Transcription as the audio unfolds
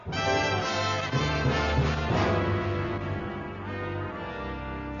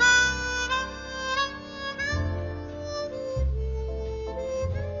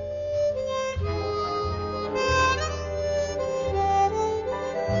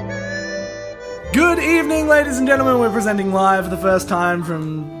Good evening, ladies and gentlemen. We're presenting live for the first time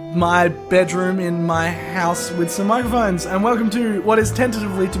from my bedroom in my house with some microphones. And welcome to what is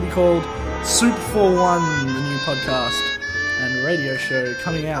tentatively to be called Soup for One, the new podcast and radio show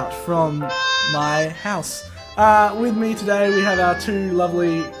coming out from my house. With me today, we have our two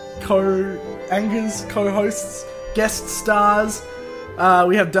lovely co-anchors, co-hosts, guest stars.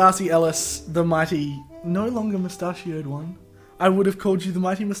 We have Darcy Ellis, the mighty, no longer mustachioed one. I would have called you the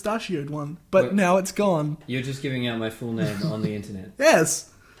mighty mustachioed one, but now it's gone. You're just giving out my full name on the internet.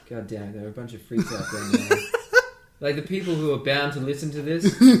 Yes. God damn it, there are a bunch of freaks out there now. Like the people who are bound to listen to this,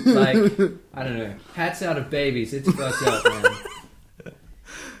 like, I don't know, hats out of babies, it's fucked up, man.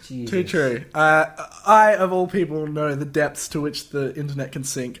 Jesus. Too true. I, of all people, know the depths to which the internet can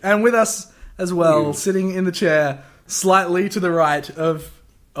sink. And with us as well, sitting in the chair, slightly to the right of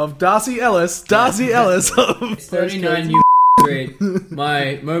Darcy Ellis. Darcy Ellis of... It's 39 New Street.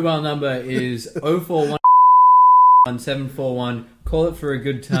 My mobile number is 041741. Call it for a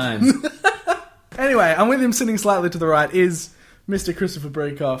good time. Anyway, and with him sitting slightly to the right is Mr. Christopher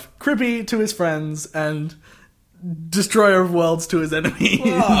Breakoff, Crippy to his friends and destroyer of worlds to his enemies.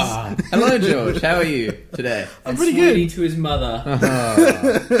 Oh, hello, George. How are you today? I'm pretty Sweetie good. to his mother.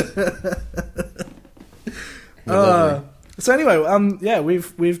 So anyway, yeah,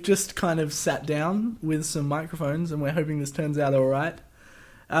 we've just kind of sat down with some microphones, and we're hoping this turns out all right.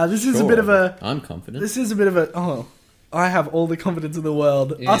 This is a bit of a. I'm confident. This is a bit of a. Oh, I have all the confidence in the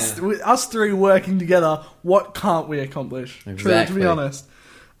world. Yeah. Us three working together. What can't we accomplish? Exactly. To be honest.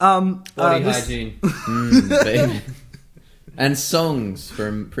 Body This- hygiene. Baby. And songs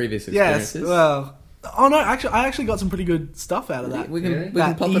from previous Yes. experiences. Well. Oh no! Actually, I got some pretty good stuff out of that. we can, Really? we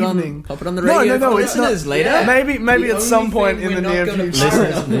That can evening. pop it on the radio. No, for it's not. listeners later. Yeah. Maybe The at some only point thing in the we're near not gonna future.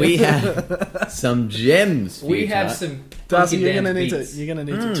 Listeners, we have some gems. For We you have tonight. some. Darcy, funky you're gonna dance need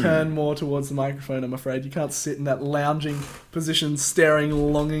beats. to turn more towards the microphone. I'm afraid you can't sit in that lounging position, staring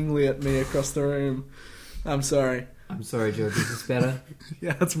longingly at me across the room. I'm sorry. I'm sorry, George. Is this better?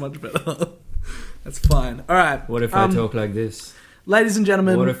 Yeah, that's much better. That's fine. All right. What if I talk like this? Ladies and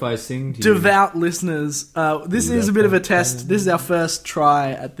gentlemen, What if I sing to you? devout listeners, this is a bit of a test. This is our first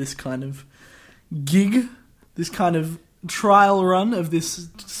try at this kind of gig, this kind of trial run of this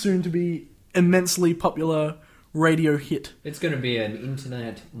soon-to-be immensely popular radio hit. It's going to be an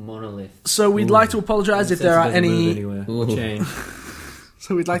internet monolith. So we'd like to apologise if there are any. Or Ooh. change.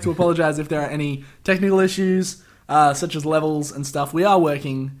 So we'd like to apologise if there are any technical issues, such as levels and stuff. We are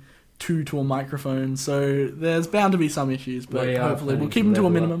working to a microphone, so there's bound to be some issues, but We are hopefully we'll planning keep to them to a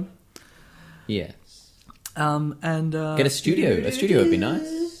level up. minimum. Yes. And Get a studio. A studio would be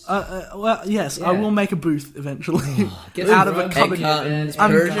nice. well, yes, Yeah. I will make a booth eventually. Get Out some of a rugs, cupboard. Egg cartons,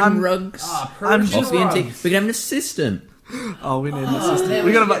 I'm- Persian I'm- rugs, Ah, I'm Persian just- coffee and tea. rugs. We can have an assistant. Oh, we need an Oh, assistant. man,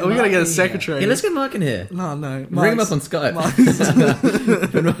 We we should gotta get get Mark a in secretary. Yeah, let's get Mark in here. No, no. Bring him up on Skype.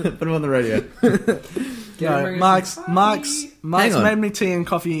 put him on the radio. No, Mark's Hang on. made me tea and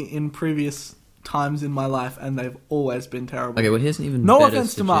coffee in previous times in my life, and they've always been terrible. Okay, well, here's an even No better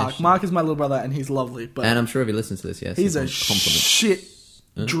offense to Mark. suggestion. Mark is my little brother, and he's lovely, but And I'm sure if he listens to this, yes, he's a compliment. shit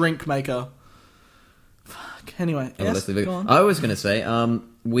drink maker. Fuck. Anyway, Oh, yes, let's leave it. go on. I was going to say,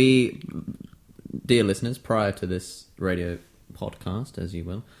 we, dear listeners, prior to this radio podcast, as you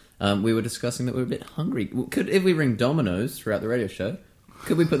will, we were discussing that we were a bit hungry. If we ring Domino's throughout the radio show,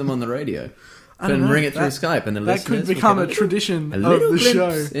 could we put them on the radio? I don't And know. ring it through That- Skype, and the That listeners could will become get a tradition a of little the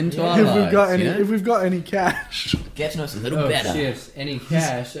show. glimpse into Yeah. our If lives. we've got any, you know? if we've got any cash, Get to know us a little Oh better. shit! Any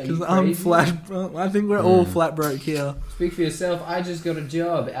cash? Are you because I'm crazy? flat. Well, I think we're all flat broke here. Speak for yourself. I just got a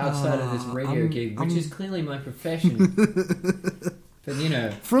job outside of this radio gig, which is clearly my profession. But you know,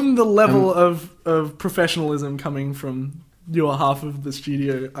 From the level of professionalism coming from your half of the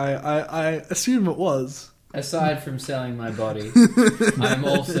studio, I assume it was. aside from selling my body, I'm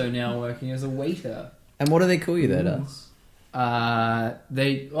also now working as a waiter. And what do they call you there, Das?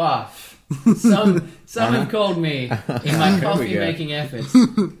 Some have called me in my There we coffee go. making efforts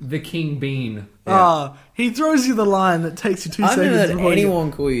the King Bean. Ah, he throws you the line that takes you 2 I've seconds. never heard before you-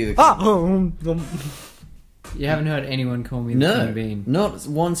 anyone call you the You haven't heard anyone call me the No, King Bean. not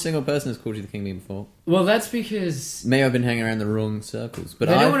one single person has called you the King Bean before. Well, that's because Maybe I've been hanging around the wrong circles, but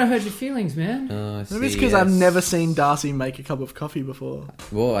they I don't want to hurt your feelings, man. Oh, I see, Maybe it's because I've yes. never seen Darcy make a cup of coffee before.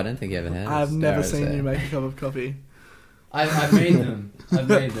 Whoa, I don't think you ever has. I've never dare I seen say. you make a cup of coffee. I've made them. I've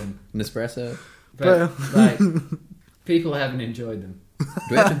made them. An espresso. But like, people haven't enjoyed them.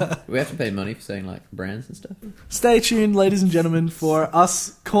 Do we have to pay money for saying like brands and stuff? Stay tuned, ladies and gentlemen, for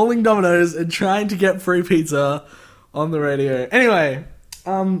us calling Domino's and trying to get free pizza on the radio. Anyway,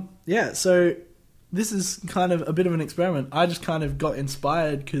 yeah, so this is kind of a bit of an experiment. I just kind of got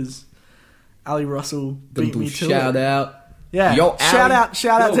inspired because Ali Russell beat me to shout it. out. Yeah, Yo, shout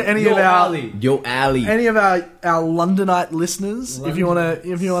Ali. out to any of our Ali. Yo, Ali. any of our Londonite listeners. If you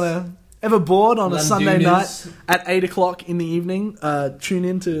wanna ever bored on a Sunday Londoners. night at 8:00 in the evening, tune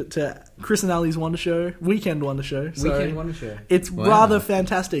in to Chris and Ali's Wonder Show, Weekend Wonder Show. Sorry. Weekend Wonder Show. It's Wow. rather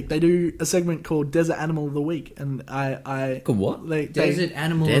fantastic. They do a segment called Desert Animal of the Week, and I Called what? Desert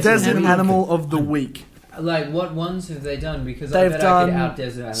Animal. Desert Animal of the Week. Like, what ones have they done? Because They've I bet I could done out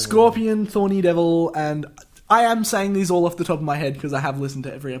Desert Animal. Scorpion, Thorny Devil, and I am saying these all off the top of my head because I have listened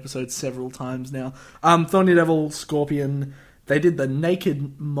to every episode several times now. Thorny Devil, Scorpion. They did the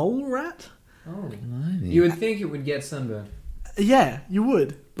Naked Mole Rat. Oh. Blimey. You would think it would get sunburned. Yeah, you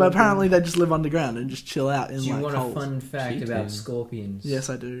would, but apparently they just live underground and just chill out in Do you like want holes. a fun fact Cheating. about scorpions? Yes,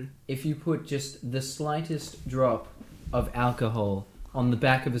 I do. If you put just the slightest drop of alcohol on the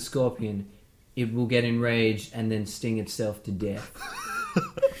back of a scorpion, it will get enraged and then sting itself to death.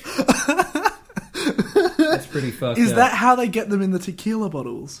 That's pretty fucked Is up. that how they get them in the tequila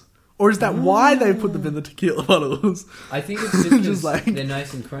bottles? Or is that why they put them in the tequila bottles? I think it's just because Just like- they're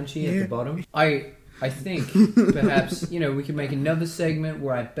nice and crunchy at Yeah. the bottom. I think perhaps, we could make another segment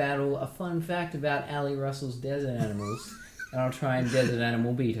where I battle a fun fact about Ali Russell's desert animals, and I'll try and desert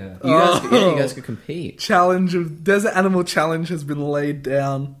animal beat her. You guys could compete. Desert Animal Challenge has been laid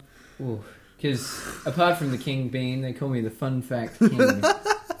down. Because apart from the king bean, they call me the fun fact king.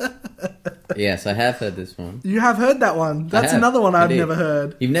 Yes, I have heard this one. You have heard that one. That's have, another one I've indeed. never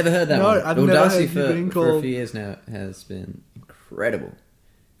heard. You've never heard that No, one? I've well, never Darcy heard you being for a called- few years now has been incredible.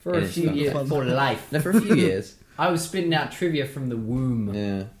 For a It's few fun. years, Fun. for life. No, for a few years. I was spitting out trivia from the womb.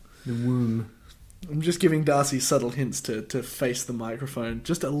 Yeah. The womb. I'm just giving Darcy subtle hints to face the microphone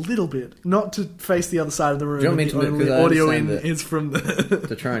just a little bit, not to face the other side of the room. Do you want me and to the move? only 'Cause I audio in understand that- is from the.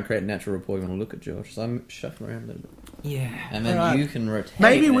 To try and create natural rapport, you want to look at George. So I'm shuffling around a little bit. Yeah. And then Alright. you can rotate.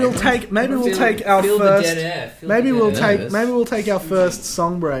 Maybe we'll whenever. take our Feel first. the dead air. Feel Maybe the we'll dead air. take maybe we'll take our first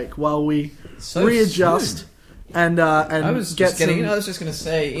song break while we So readjust soon. and I was get just getting. some. I was just going to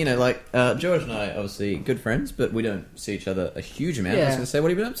say, George and I obviously good friends, but we don't see each other a huge amount. I Yeah. was going to say,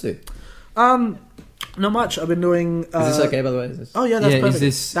 what have you been up to? Not much. I've been doing. Is this okay, by the way? Is this... Oh yeah, that's Yeah, is perfect.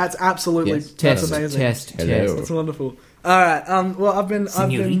 this- That's absolutely Yes. that's Test, amazing. test, Hello. test. That's wonderful. All right. Well, I've been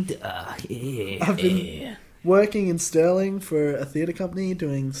I've been working in Stirling for a theatre company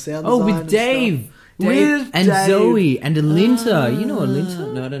doing sound. Oh, design with and Dave. stuff. With and Dave. Zoe and Alinta. You know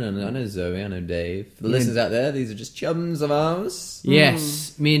Alinta? No, I know Zoe, I know Dave. For the listeners out there, these are just chums of ours.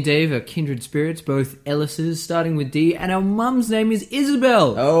 Yes, me and Dave are kindred spirits, both Ellis's, starting with D, and our mum's name is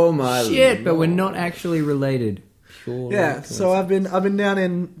Isabel. Oh my Shit, but we're lord. not actually related. Pure Yeah, coincidence. so I've been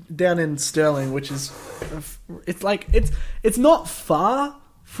down in Stirling, which is it's not far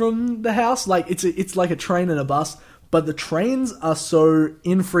from the house. Like it's like a train and a bus, but the trains are so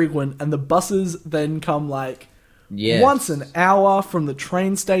infrequent, and the buses then come like Yes. once an hour from the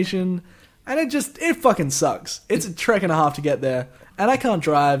train station, and it fucking sucks. It's a trek and a half to get there, and I can't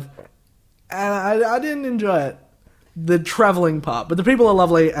drive, and I didn't enjoy it, the traveling part. But the people are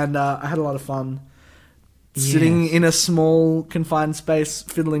lovely, and I had a lot of fun. Sitting Yes. in a small confined space,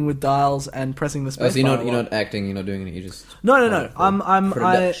 fiddling with dials and pressing the space. Oh, so you're bar not a you're lot. not acting, you're not doing it. You just No. for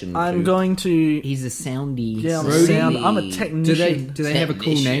production I'm too. going to. He's a soundy. Yeah, I'm a roadie. sound. I'm a technician. Do they have a cool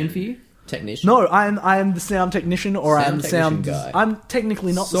Technician. name for you? technician. No, I am the sound technician, or Sound I'm the technician sound. guy. I'm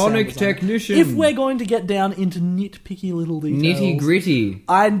technically not Sonic the sound designer. technician. If we're going to get down into nitpicky little details, Nitty gritty.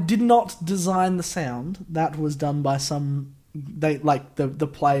 I did not design the sound. That was done by some. They like the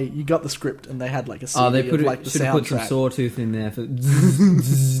play. You got the script, and they had like a CD Oh, they put of like the should have put some soundtrack. sawtooth in there for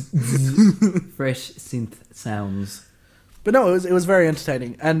fresh synth sounds. But no, it was very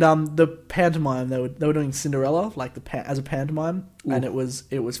entertaining, and the pantomime they were doing Cinderella like as a pantomime, and it was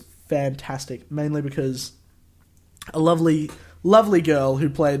fantastic. Mainly because a lovely girl who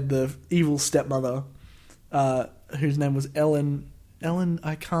played the evil stepmother, whose name was Ellen.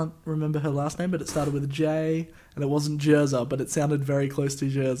 I can't remember her last name, but it started with a J, and it wasn't Jerza, but it sounded very close to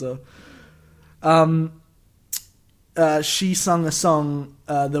Jerza. She sung a song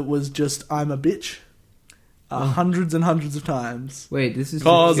that was just "I'm a bitch," hundreds and hundreds of times. Wait, this is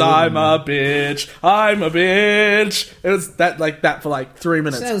Cause the I'm a bitch, I'm a bitch. It was that for like 3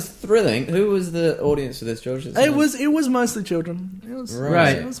 minutes. Sounds thrilling. Who was the audience for this, George? It was mostly children. It was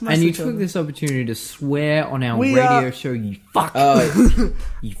right. It was And mostly you children. took this opportunity to swear on our We radio are- show. You fuck.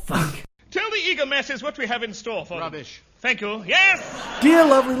 You fuck. Tell the eager masses what we have in store for Rubbish. Thank you. Yes! Dear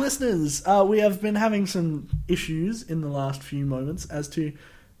lovely listeners, we have been having some issues in the last few moments as to,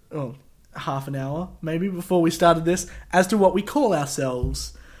 half an hour maybe before we started this, as to what we call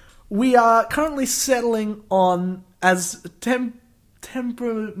ourselves. We are currently settling on as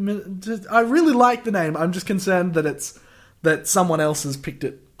I really like the name. I'm just concerned that someone else has picked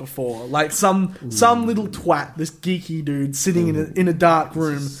it before, like some little twat, this geeky dude sitting in a dark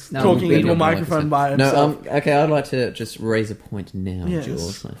room talking into a microphone by himself. No, okay, I'd like to just raise a point now, Yes.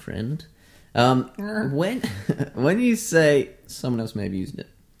 George, my friend. When you say someone else may have used it,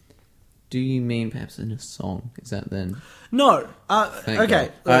 do you mean perhaps in a song? Is that then? No. Thank Okay.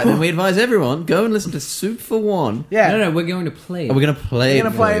 God. All right, then we advise everyone, go and listen to Soup for One. Yeah. No, we're going to play. Are we going to play We're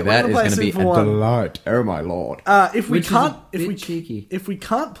gonna play- it? we're That gonna is play going to be Soup for a One. delight. Oh, my Lord. If we Which is can't, a bit cheeky. if we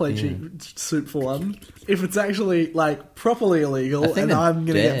can't play Soup for One, if it's actually like properly I illegal think and they're I'm going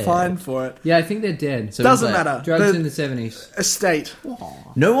to get dead. fined for it, Yeah, I think they're dead. So doesn't it's like- matter. Drugs The in the 70s. estate.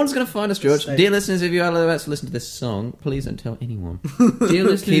 No one's going to find us, George. Stay. Dear listeners, if you are about to listen to this song, please don't tell anyone. Dear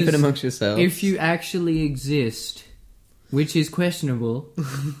listeners, Keep it amongst yourselves. if you actually exist, which is questionable,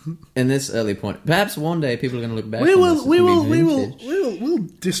 In this early point, perhaps one day people are going to look back. We on will, this. we It's will, gonna be we will, vintage. we'll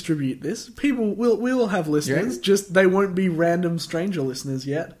distribute this. People will have listeners. Yeah. Just they won't be random stranger listeners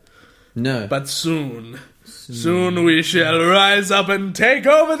yet. No, But soon we shall rise up and take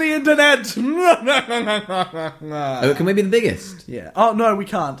over the internet. oh, can we be the biggest? Yeah. Oh no, we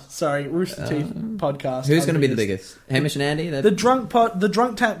can't. Sorry, Rooster Teeth podcast. Who's are going to be the biggest? Hamish and Andy? The Drunk Tank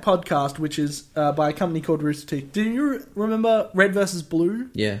podcast, which is by a company called Rooster Teeth. Do you remember Red vs. Blue?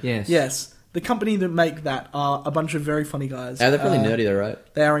 Yeah. yes. Yes. The company that make that are a bunch of very funny guys. Oh, they're probably nerdy though, right?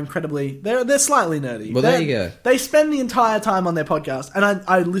 They are incredibly. They're slightly nerdy. Well, there you go. They spend the entire time on their podcast, and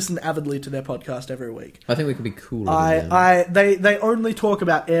I listen avidly to their podcast every week. I think we could be cooler than them. They only talk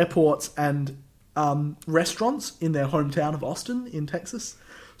about airports and restaurants in their hometown of Austin in Texas.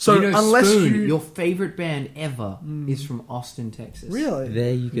 So you know, unless Spoon, your favorite band ever is from Austin, Texas. really,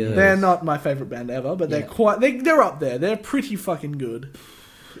 There you go. they're not my favorite band ever, but they're they're up there. They're pretty fucking good.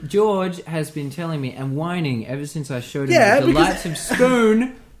 George has been telling me and whining ever since I showed him Yeah, the because- delights of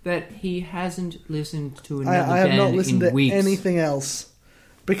Spoon that he hasn't listened to another I have band not listened in to weeks. anything else.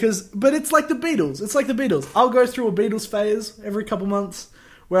 But it's like the Beatles. It's like the Beatles. I'll go through a Beatles phase every couple months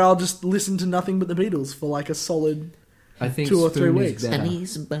where I'll just listen to nothing but the Beatles for like a solid. I think 2 or 3 Spoon weeks. is better. I need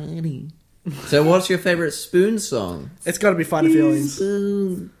somebody. So, what's your favourite Spoon song? It's got to be Finer Feelings.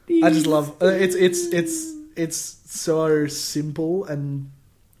 Spoon. I just love it's so simple and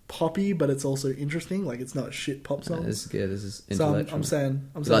poppy, but it's also interesting. Like it's not a shit pop song. This is good. This is So intellectual. I'm saying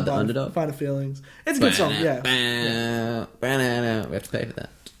like the Underdog? Finer Feelings. It's a good song. Yeah. We have to pay for that.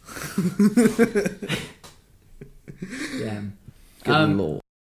 Yeah. Good lord.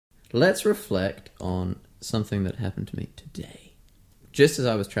 Let's reflect on something that happened to me today. Just as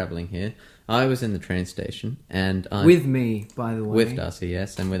I was travelling here, I was in the train station, and I With me, by the way. with Darcy,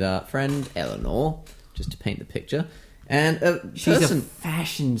 yes, and with our friend Eleanor, just to paint the picture, and a She's person, a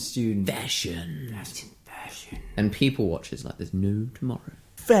fashion student. fashion, Fashion. and people watches like there's no tomorrow.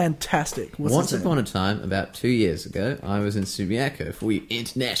 Fantastic. What's Once his name? upon a time, about 2 years ago, I was in Subiaco. For we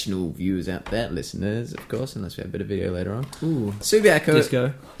international viewers out there, listeners, of course, unless we have a bit of video later on. Ooh. Subiaco.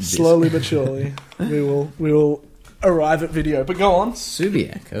 Disco. Slowly but surely, we will arrive at video. But go on.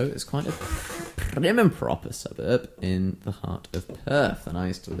 Subiaco is quite a prim and proper suburb in the heart of Perth, and I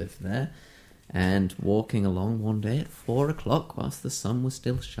used to live there. And walking along one day at 4 o'clock, whilst the sun was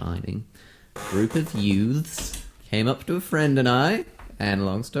still shining, a group of youths came up to a friend and I, and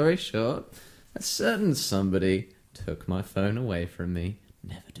long story short, a certain somebody took my phone away from me,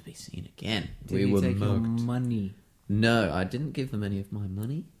 never to be seen again. Did we he were take your mugged. money? No, I didn't give them any of my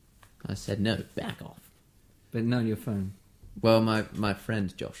money. I said, no, back off. But not your phone. Well, my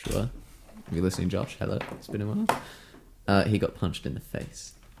friend Joshua, if you're listening, Josh, hello, it's been a while. He got punched in the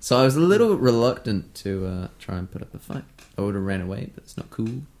face. So I was a little reluctant to try and put up a fight. I would have ran away, but it's not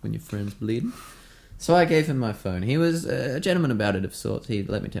cool when your friend's bleeding. So I gave him my phone. He was a gentleman about it of sorts. He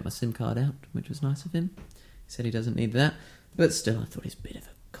let me take my SIM card out, which was nice of him. He said he doesn't need that. But still, I thought he's a bit of a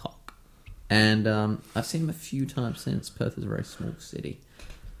cock. And I've seen him a few times since. Perth is a very small city.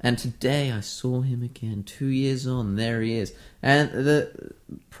 And today I saw him again, 2 years on, there he is. And the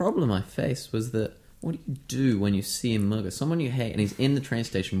problem I faced was that, what do you do when you see a mugger, someone you hate, and he's in the train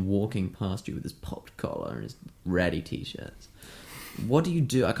station walking past you with his popped collar and his ratty t-shirts? What do you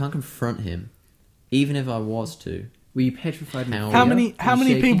do? I can't confront him, even if I was to. Were you petrified? in How fear? How many Were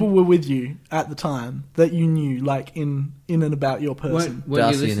you shaking? people were with you at the time that you knew, like in and about your person? Weren't you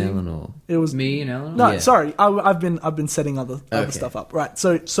Darcy and listening? Eleanor. It was Me and Eleanor? No, Yeah. sorry. I've been setting other Okay. stuff up. Right.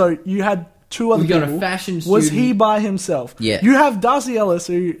 So you had two other We got people. a fashion Was student. he by himself? Yeah. You have Darcy Ellis,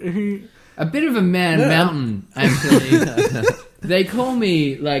 who A bit of a man Yeah. mountain, actually. They call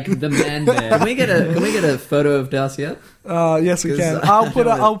me like the man bear. Can we get a photo of Darcy up? Yes, we 'Cause can. I I'll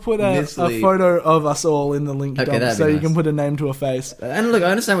put a mislead. photo of us all in the link Okay, dump, that'd so be you nice. can put a name to a face. And look, I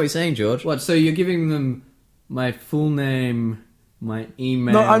understand what you're saying, George. What? So you're giving them my full name, my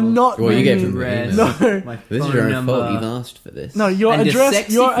email? No, I'm not. Well, you gave them address, your No. my This is phone your own number. fault. You've asked for this. No, your And a address.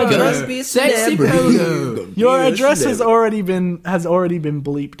 sexy Your photo. address. Gonna be a Sexy celebrity. photo. Gonna Your be a address has celebrity. already been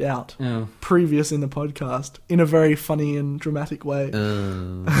bleeped out Oh. previous in the podcast in a very funny and dramatic way.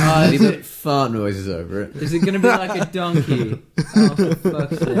 You put fart noises over it. Is it going to be like a donkey? Oh, for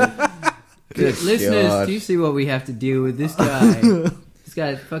fuck's sake. Good Listeners, God. do you see what we have to deal with? This guy. This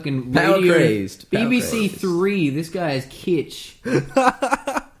guy's fucking Power radio. crazed. Power BBC crazed. 3. This guy is kitsch.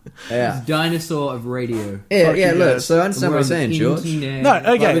 Yeah. He's dinosaur of radio. Yeah, Fuck yeah, you look, guys. so I understand We're what you're on saying, the George. internet.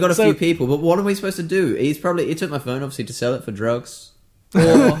 No, okay. Like, we got a so- few people, but what are we supposed to do? He took my phone, obviously, to sell it for drugs.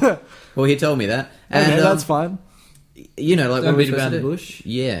 Or, well, he told me that. And, Okay, that's fine. You know, like, Don't what are we beat supposed around to the do? bush.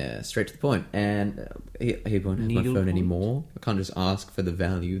 Yeah, straight to the point. And he won't have my Needle phone point? anymore. I can't just ask for the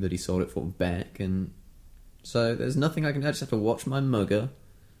value that he sold it for back. And so there's nothing I can do. I just have to watch my mugger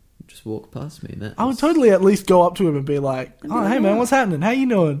just walk past me. And that I would is- totally at least go up to him and be like, "Oh, hey man, what's happening? How you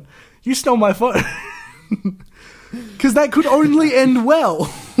doing? You stole my phone." Because that could only end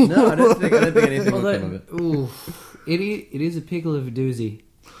well. No, I don't think anything will come of it. Ooh, it is a pickle of a doozy.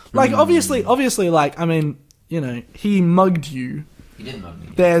 Like, obviously, like, I mean, you know, he mugged you. He didn't mug me.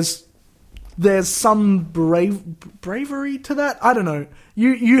 There's some bravery to that. I don't know.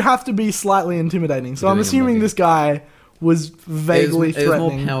 You have to be slightly intimidating. So I'm Doing a assuming mugging. this guy was vaguely It was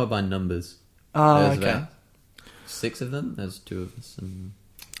threatening. more power by numbers. Ah, There's okay. about 6 of them. There's 2 of us. And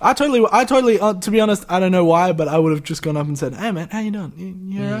I totally. To be honest, I don't know why, but I would have just gone up and said, "Hey man, how you doing?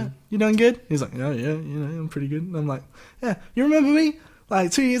 You alright? You doing good?" He's like, "Yeah, you know, I'm pretty good." And I'm like, "Yeah, you remember me?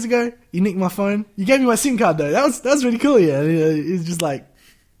 Like 2 years ago, you nicked my phone. You gave me my SIM card though. That was really cool." Yeah, he's just like,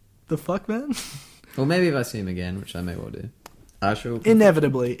 "The fuck, man." well, maybe if I see him again, which I may well do, I shall.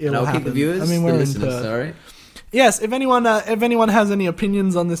 Inevitably, it and will I'll happen. keep the viewers, I mean, the we're in listeners, Perth. sorry. Yes, if anyone has any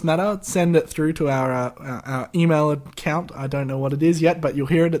opinions on this matter, send it through to our email account. I don't know what it is yet, but you'll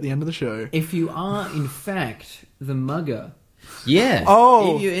hear it at the end of the show. If you are, in fact, the mugger, Yeah.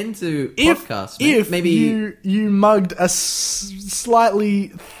 Oh. if you're into If podcasts, maybe you mugged a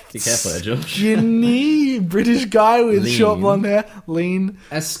slightly be careful, there, George. skinny British guy with Lean. short blonde hair, lean.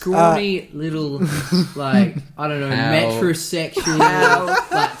 a scrawny little, like, I don't know, How- metrosexual,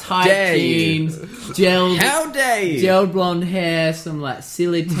 like tight dare you. jeans, gelled How dare you? gelled blonde hair, some like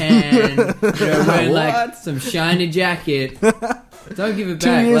silly tan, wearing like What? some shiny jacket. Don't give it 2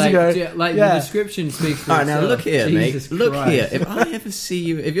 back. years Like, ago, like yeah. the description speaks for All right, now itself. look here, Jesus mate. Look Christ. here. If I ever see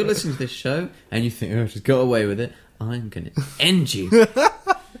you, if you're listening to this show and you think, "Oh, just go away with it," I'm gonna end you.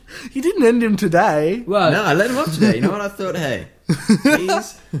 You didn't end him today. Well, No, I let him off today. You know what? I thought, hey,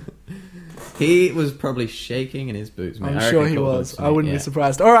 he was probably shaking in his boots. Mate. I'm I sure reckon he called was. us to I me, wouldn't yeah. be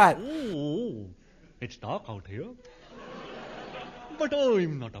surprised. All right. Oh, it's dark out here. But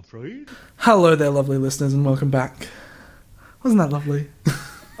I'm not afraid. Hello there, lovely listeners, and welcome back. Wasn't that lovely?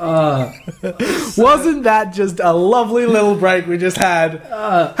 Wasn't that just a lovely little break we just had?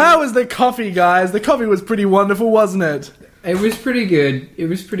 How was the coffee, guys? The coffee was pretty wonderful, wasn't it? it was pretty good. It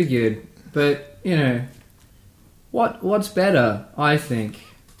was pretty good. But, you know, what's better, I think,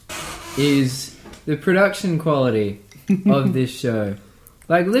 is the production quality of this show.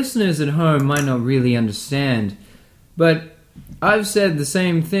 Like, listeners at home might not really understand, but I've said the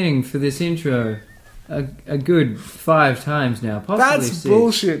same thing for this intro a good 5 times now, possibly That's 6.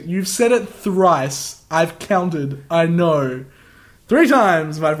 bullshit. You've said it thrice. I've counted. I know. 3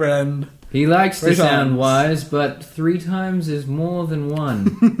 times, my friend. He likes to 3 sound times. wise, but 3 times is more than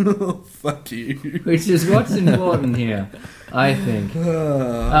 1, Fuck you. which is what's important here, I think.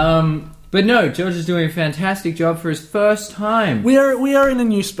 But no, George is doing a fantastic job for his first time. We are in a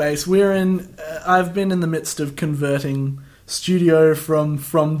new space. We're in. I've been in the midst of converting studio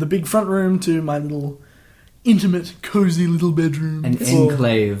from the big front room to my little intimate, cozy little bedroom. An for-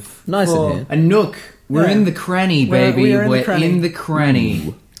 enclave. Nice in for- here. A nook. We're Yeah. in the cranny, We're- baby. we are in the We're cranny. in the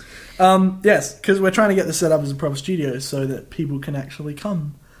cranny. Yes, because we're trying to get this set up as a proper studio so that people can actually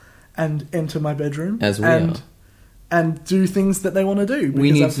come and enter my bedroom As we and are. and do things that they want to do.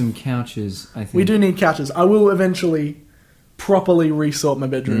 We because need I've- some couches, I think. We do need couches. I will eventually properly resort my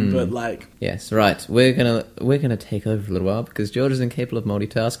bedroom, but like Yes, right. We're gonna take over for a little while because George is incapable of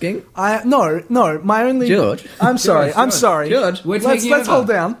multitasking. no, my only George. I'm sorry. George, I'm George. sorry. George, We're let's taking let's over. hold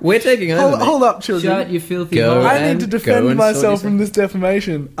down. we're taking over. mate. Hold up, children. Shut your filthy Go mouth. I and need to go defend and sort myself yourself. from this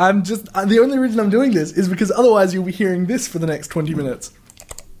defamation. I'm just the only reason I'm doing this is because otherwise you'll be hearing this for the next 20 minutes.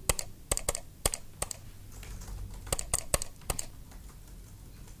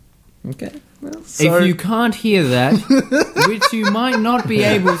 Okay. Well, So- if you can't hear that, which you might not be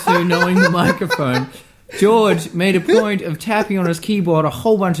able to knowing the microphone, George made a point of tapping on his keyboard a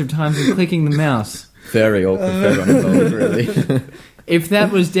whole bunch of times and clicking the mouse. very awkward for everyone involved, really. If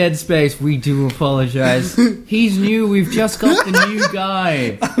that was dead space, we do apologize. He's new, we've just got the new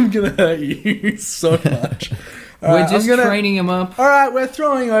guy. I'm gonna hurt you so much. We're just training him up. Alright, we're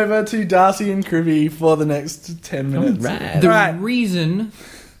throwing over to Darcy and Cribby for the next 10 minutes. Alright. The Alright. reason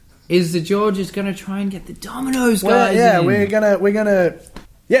is that George is going to try and get the Domino's Well, guys yeah, in. we're gonna.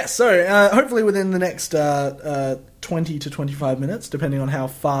 Yeah, so hopefully within the next 20 to 25 minutes, depending on how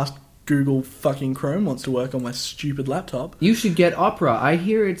fast Google fucking Chrome wants to work on my stupid laptop. You should get Opera. I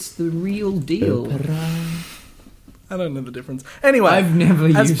hear it's the real deal. I don't know the difference. Anyway, I've never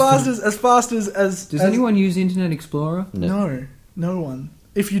as used fast it. as Does anyone use Internet Explorer? No, no one.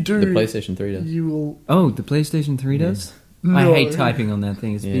 If you do, The PlayStation 3 does. you will. Oh, the PlayStation 3 does? No. I hate typing on that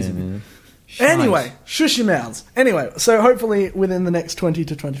thing. It's Yeah, busy. man. Anyway, shush your mouths. Anyway, so hopefully within the next 20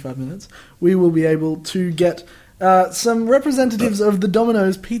 to 25 minutes, we will be able to get some representatives of the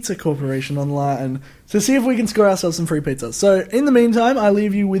Domino's Pizza Corporation online to see if we can score ourselves some free pizza. So in the meantime, I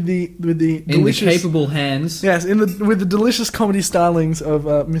leave you with the In the delicious, capable hands. yes, with the delicious comedy stylings of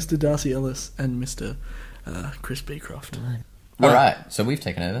Mr. Darcy Ellis and Mr. Chris Beecroft. All right, so we've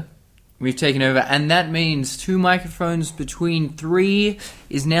taken over. We've taken over, and that means 2 microphones between 3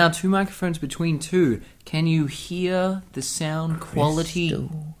 is now 2 microphones between 2. Can you hear the sound quality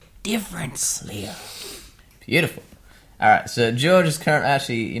difference, Leo? Beautiful. All right, so George is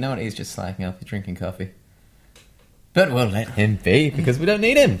actually, you know what? He's just slacking off. He's drinking coffee. But we'll let him be because we don't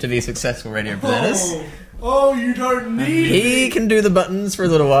need him to be successful radio presenters. Oh, you don't need He can do the buttons for a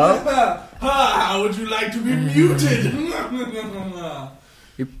little while. How would you like to be muted?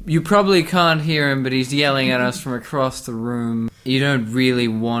 You probably can't hear him, but he's yelling at us from across the room. You don't really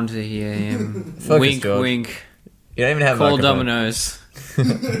want to hear him. Focus, Wink, George. wink. You don't even have a Call microphone. Domino's.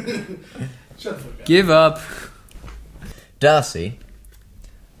 Shut the fuck up. Give up. Darcy,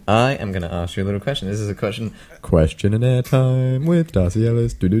 I am going to ask you a little question. This is a question and airtime with Darcy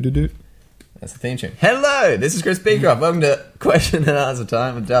Ellis. Do. That's the theme tune. Hello, this is Chris Beecroft. Welcome to Question and Answer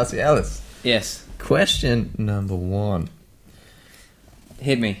Time with Darcy Ellis. Yes. Question number 1.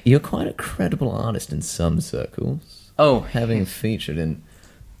 Hit me. You're quite a credible artist in some circles, Oh, having featured in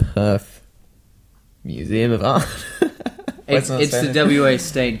Perth Museum of Art. it's the WA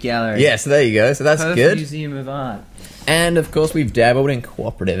State Gallery. Yes, there you go. So that's Perth good. Museum of Art. And of course, we've dabbled in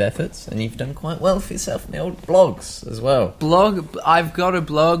cooperative efforts, and you've done quite well for yourself in the old blogs as well. Blog. I've got a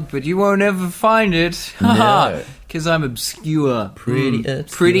blog, but you won't ever find it. No. Because I'm obscure. Pretty obscure.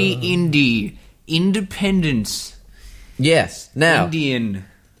 Pretty indie. Independence. Yes. Now, Indian.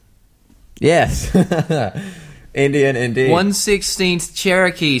 yes. Indian, indeed. 1/16th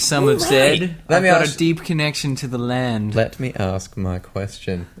Cherokee, some have said. Let I've me got ask- a deep connection to the land. Let me ask my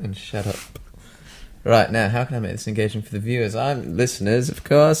question and shut up. Right, now, how can I make this engaging for the viewers? I'm listeners, of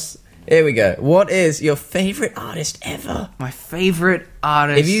course. Here we go. What is your favourite artist ever? My favourite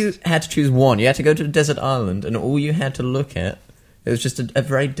artist. If you had to choose one, you had to go to a desert island, and all you had to look at, it was just a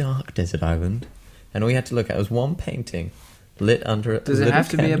very dark desert island, and all you had to look at was one painting lit under it. Does it have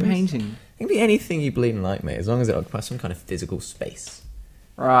to be a painting? It can be anything you believe in, like, mate, as long as it occupies some kind of physical space.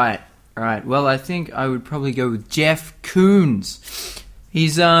 Right. Well, I think I would probably go with Jeff Koons.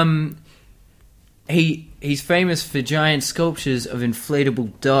 He's famous for giant sculptures of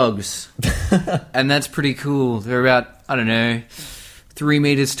inflatable dogs. And that's pretty cool. They're about, I don't know, 3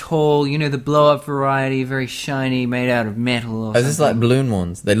 meters tall. You know, the blow-up variety, very shiny, made out of metal or Oh, is this like balloon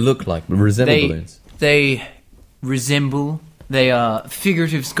ones? They look like, resemble balloons. They are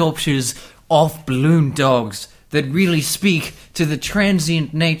figurative sculptures of balloon dogs that really speak to the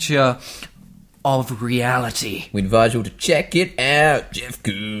transient nature of reality. We advise you all to check it out, Jeff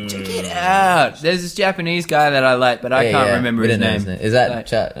Koons. Check it out. There's this Japanese guy that I like, but I can't remember We his don't know name. Is that Like,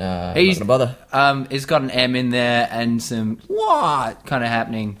 chat? I'm he's- not gonna bother. It's got an M in there and some what kind of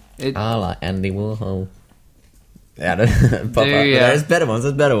happening. I like Andy Warhol. Yeah, I don't pop Do up. ya? There's better ones,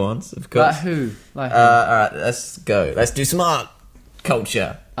 of course. Like who? Alright, let's go. Let's do some art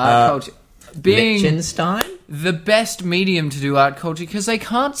culture. Art culture. Being Liechtenstein? the best medium to do art culture because they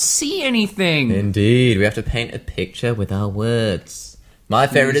can't see anything. Indeed, we have to paint a picture with our words. My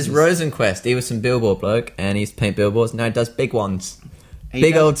favourite is Rosenquist. He was some billboard bloke, and he used to paint billboards, now he does big ones.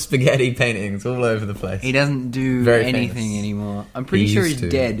 Big old spaghetti paintings all over the place. He doesn't do Very anything famous. anymore. I'm pretty He sure used he's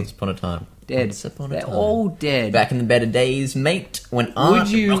to, dead. Once upon a time. Dead. Once upon a They're time. all dead. Back in the better days, mate, when art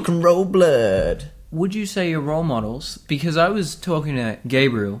you- and rock and roll blurred. Would you say your role models? Because I was talking to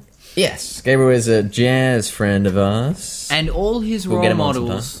Gabriel, Yes, Gabriel is a jazz friend of ours. and all his We'll role get him on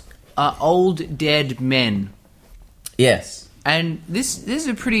models are old dead men. Yes. And this is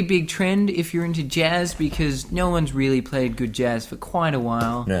a pretty big trend if you're into jazz, because no one's really played good jazz for quite a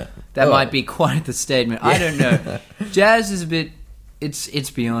while. No. That Oh. might be quite the statement. I don't know. Jazz is a bit... It's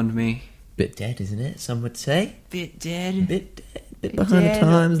beyond me. Bit dead, isn't it? Some would say. Bit dead. Bit dead. Bit Bit behind dead. the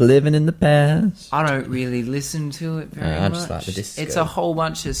times, living in the past. I don't really listen to it very I much. just like the disco. It's a whole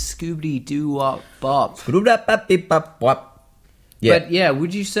bunch of Scooby-Doo-wop bop. Yeah. But yeah,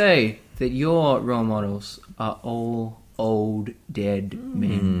 would you say that your role models are all old dead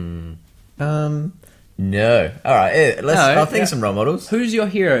men? No. All right. Let's. No, I'll think yeah. of some role models. Who's your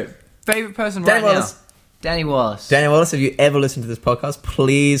hero? Favorite person Danny right Wallace. now? Danny Wallace. Danny Wallace, have you ever listened to this podcast?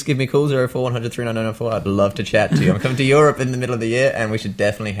 Please give me a call, 04100 39904. I'd love to chat to you. I'm coming to Europe in the middle of the year, and we should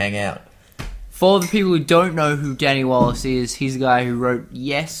definitely hang out. For the people who don't know who Danny Wallace is, he's the guy who wrote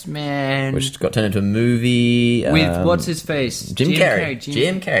Yes Man. Which got turned into a movie. with, what's his face? Jim Carrey.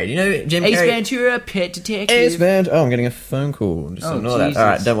 Jim Carrey. Do you know Jim Ace Carrey? Ventura, Pet Detective. Ace Ventura. Oh, I'm getting a phone call. Just Oh, ignore that. Jesus. All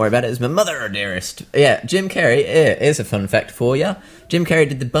right, don't worry about it. It's my mother, dearest. Yeah, Jim Carrey. Here's a fun fact for you. Jim Carrey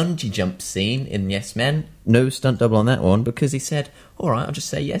did the bungee jump scene in Yes Man. No stunt double on that one because he said, all right, I'll just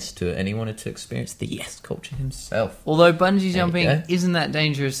say yes to it. And he wanted to experience the yes culture himself. Although bungee you jumping go. isn't that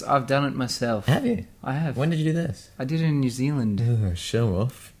dangerous, I've done it myself. Have you? I have. When did you do this? I did it in New Zealand. Oh, show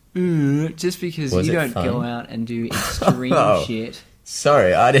off. Just because Was you it don't fun? go out and do extreme Oh. shit.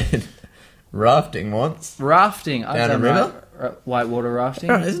 Sorry, I did rafting once. Rafting. I've Down a done river? whitewater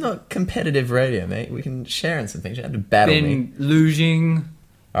rafting. All right, this is not competitive radio, mate. We can share in some things. You don't have to battle me. Been luging.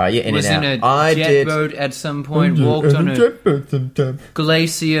 All right, you're in Was and in out. a I jet did. boat at some point. Walked on a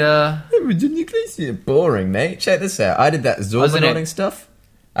glacier. Boring, mate. Check this out. I did that was in Zorba it. stuff.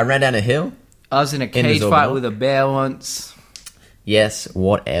 I ran down a hill. I was in a the cage Zorba fight Knot. with a bear once. Yes,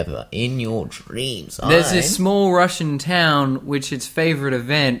 whatever. In your dreams. There's this small Russian town which its favorite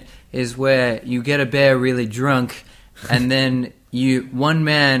event is where you get a bear really drunk, and then one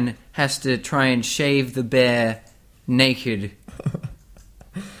man has to try and shave the bear naked.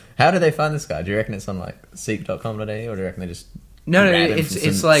 How do they find this guy? Do you reckon it's on like seek.com.au or do you reckon they just No, grab him it's from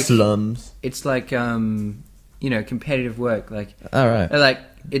it's some like slums? it's like competitive work. Like All right.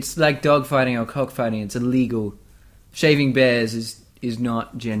 it's like dogfighting or cockfighting. It's illegal. Shaving bears is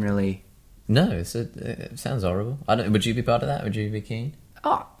not generally. No, it sounds horrible. Would you be part of that? Would you be keen?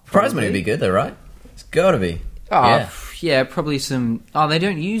 Oh, Prize money would be good though, right? It's got to be. Oh, yeah, probably some. Oh, they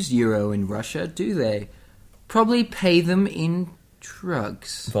don't use euro in Russia, do they? Probably pay them in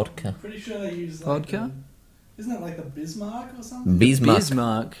drugs. Vodka. Pretty sure they use Vodka? Isn't that like the Bismarck or something? Bismarck.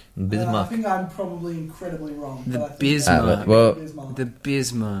 Bismarck. I Bismarck. think I'm probably incredibly wrong. The but I think Bismarck. that's Well- Bismarck. The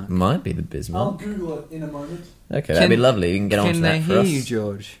Bismarck. Might be the I'll Bismarck. Google it in a moment. Okay, that'd be lovely. You can get onto Can that they for hear us. you,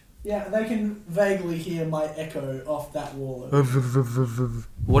 George? Yeah, they can vaguely hear my echo off that wall.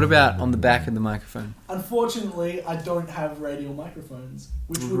 What about on the back of the microphone? Unfortunately, I don't have radial microphones,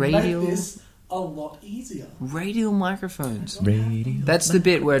 which would Radial? make this a lot easier. Radial microphones. Radio. That's the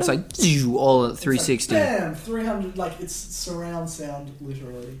bit where it's like all at It's 360. Like, bam, 300, like it's surround sound,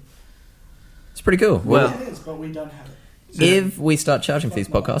 literally. It's pretty cool. Well- Yeah, it is, but we don't have it. If we start charging for these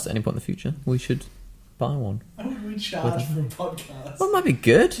podcasts at any point in the future, we should buy one. Why would we charge for a podcast? Well, it might be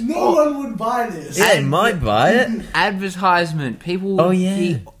good. No one would buy this. Yeah, they might buy it. Advertisement. People Oh, would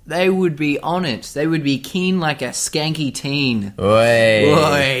yeah. they would be on it. They would be keen like a skanky teen. Oi.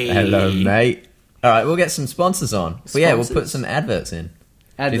 Oi. Hello, mate. All right, we'll get some sponsors on. Well, yeah, we'll put Sponsors? some adverts in. Do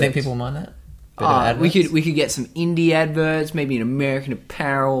you Adverts. think people will mind that? Bit of We adverts? could get some indie adverts, maybe an American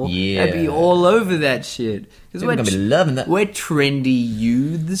Apparel. Yeah. That'd be all over that shit. Because People are gonna be loving that. we're trendy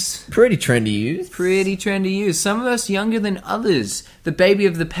youths. Pretty trendy youth. Pretty trendy youths. Some of us younger than others. The baby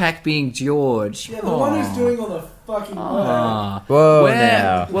of the pack being George. Yeah, the one who's doing all the fucking work. Ah. Whoa, Where-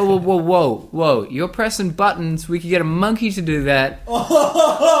 now. Whoa. You're pressing buttons. We could get a monkey to do that.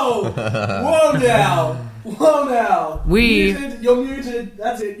 Oh, whoa now. We- Muted, you're muted.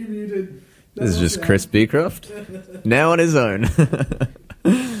 That's it, you're muted. This is just Chris Beecroft. Now on his own.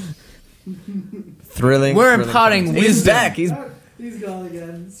 Thrilling. We're thrilling imparting times. He's wisdom. back. He's gone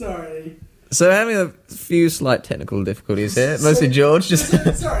again. Sorry. So having a few slight technical difficulties here. Mostly George. Just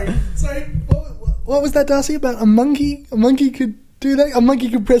Sorry. What was that, Darcy? About a monkey? A monkey could do that? A monkey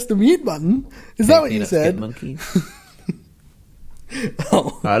could press the mute button? Is that what you Peanuts said? get monkey. Oh.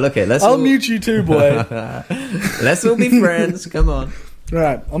 All right, look it. I'll mute you too, boy. Let's all be friends. Come on.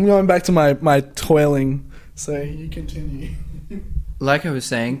 Right, I'm going back to my toiling. So you continue. Like I was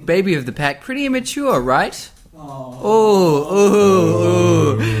saying, baby of the pack, pretty immature, right? Oh.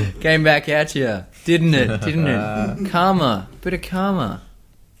 Oh, came back at you, didn't it? Karma, bit of karma.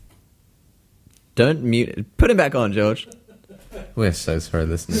 Don't mute it. Put him back on, George. We're so sorry,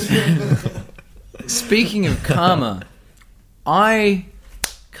 listeners. Speaking of Karma,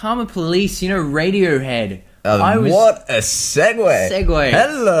 Karma Police, Radiohead. What a segue!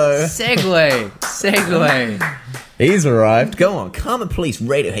 Hello! Segue. He's arrived. Go on. Karma Police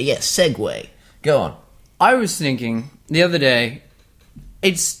Radio. Yeah, segue. Go on. I was thinking the other day,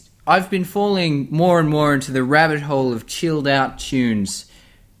 I've been falling more and more into the rabbit hole of chilled out tunes.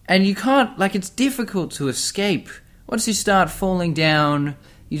 And you can't, it's difficult to escape. Once you start falling down,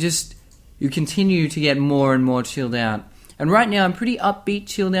 you continue to get more and more chilled out. And right now I'm pretty upbeat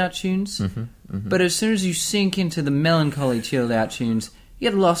chilled out tunes. But as soon as you sink into the melancholy chilled out tunes, you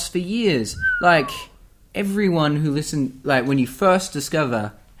get lost for years. Everyone who listened, when you first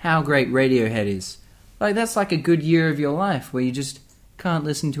discover how great Radiohead is, that's like a good year of your life where you just can't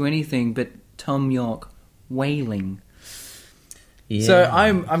listen to anything but Tom York wailing. Yeah. So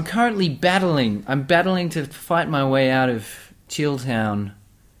I'm currently battling. I'm battling to fight my way out of Chilltown,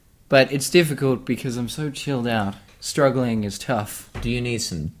 but it's difficult because I'm so chilled out. Struggling is tough. Do you need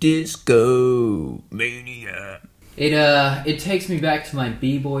some disco mania? It takes me back to my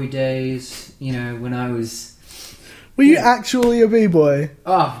b-boy days. When I was. Were you actually a b-boy?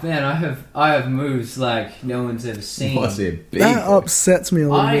 Oh man, I have moves like no one's ever seen. What's it? That upsets me a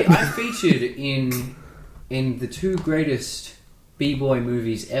little bit. I featured in the two greatest b-boy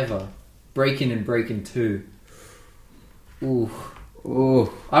movies ever, Breakin' and Breakin' 2. Ooh.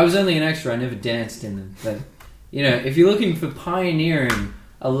 I was only an extra. I never danced in them, but. If you're looking for pioneering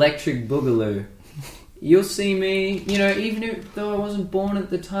electric boogaloo, you'll see me, even though I wasn't born at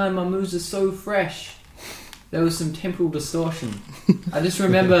the time, my moves are so fresh. There was some temporal distortion. I just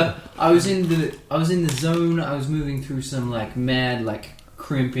remember I was in the zone, I was moving through some mad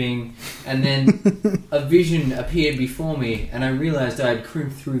crimping, and then a vision appeared before me and I realized I had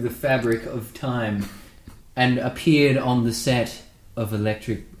crimped through the fabric of time and appeared on the set of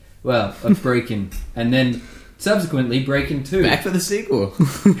of Breakin', and then subsequently, Breakin' 2. Back for the sequel.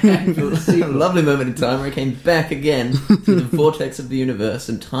 A lovely moment in time where he came back again through the vortex of the universe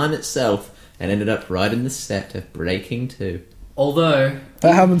and time itself and ended up right in the set of Breakin' 2. Although...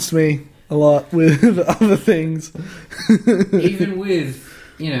 That happens to me a lot with other things. Even with,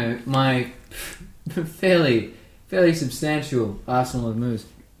 my fairly substantial arsenal of moves,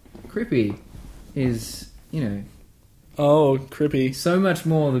 Crippy is, Oh, Crippy. so much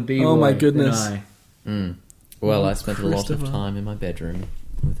more the b-boy Oh my goodness. than I. Well, I spent a lot of time in my bedroom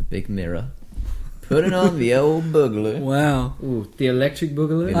with a big mirror, putting on the old boogaloo. Wow. Ooh, the electric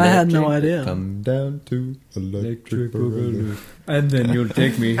boogaloo? I had no idea. Come down to electric boogaloo. And then you'll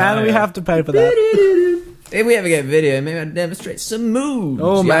take me And we have to pay for that. If we ever get video, maybe I'd demonstrate some moves.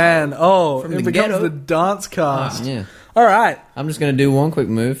 Oh, man. Oh, From it the becomes ghetto. the dance cast. Yeah. All right. I'm just going to do one quick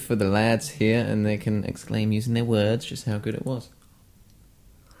move for the lads here, and they can exclaim using their words just how good it was.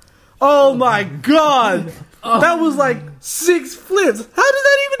 Oh, my God. That was 6 flips. How did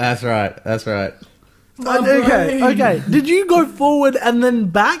that even... That's right. Okay. Did you go forward and then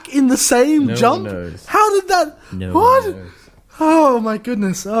back in the same No jump? one knows. How did that... No What? one knows. Oh, my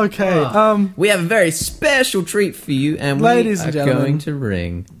goodness. Okay. We have a very special treat for you, and Ladies we and are gentlemen, going to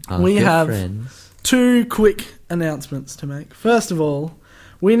ring our we good have friends. 2 quick announcements to make. First of all,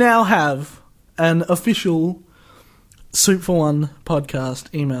 we now have an official Soup for One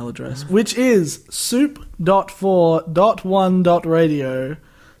podcast email address, which is soup.4.1.radio.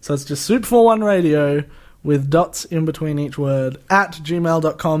 So it's just soup41radio with dots in between each word at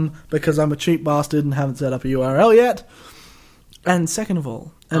gmail.com, because I'm a cheap bastard and haven't set up a URL yet. And second of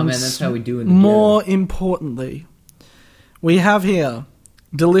all, and that's how we do in the more importantly, we have here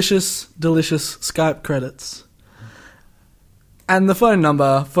delicious Skype credits and the phone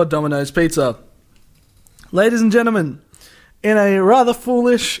number for Domino's Pizza. Ladies and gentlemen, in a rather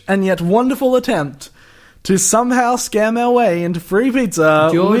foolish and yet wonderful attempt to somehow scam our way into free pizza,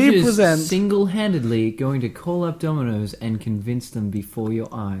 George we is present... single-handedly going to call up Domino's and convince them before your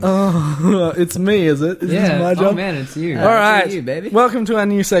eyes. Oh, it's me, is it? Is this my job? Oh man, it's you. All right, you, baby. welcome to our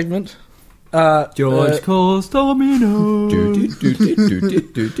new segment. George calls Domino's.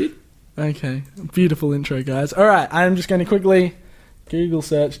 Okay, beautiful intro, guys. All right, I'm just going to quickly Google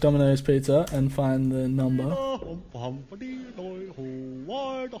search Domino's Pizza and find the number.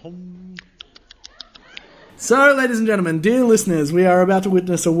 So, ladies and gentlemen, dear listeners, we are about to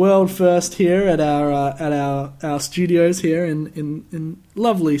witness a world first here at our studios here in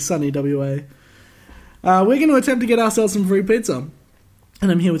lovely sunny WA. We're going to attempt to get ourselves some free pizza,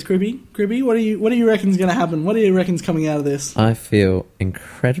 and I'm here with Crippy. Crippy, what do you reckon's going to happen? What do you reckon's coming out of this? I feel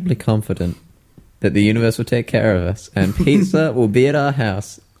incredibly confident that the universe will take care of us, and pizza will be at our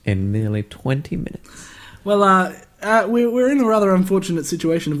house in nearly 20 minutes. Well, we're in a rather unfortunate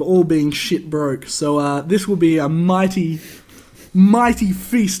situation of all being shit broke. So this will be a mighty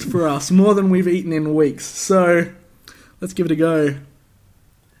feast for us, more than we've eaten in weeks. So let's give it a go.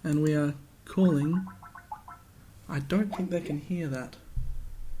 And we are calling. I don't think they can hear that.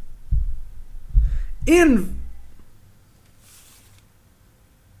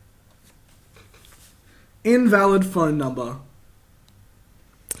 Invalid phone number.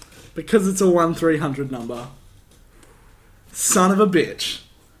 Because it's a 1-300 number. Son of a bitch.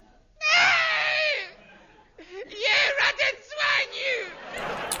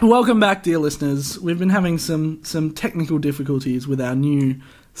 Welcome back, dear listeners. We've been having some technical difficulties with our new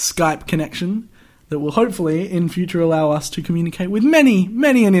Skype connection that will hopefully in future allow us to communicate with many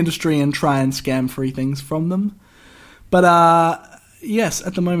in industry and try and scam free things from them. But yes,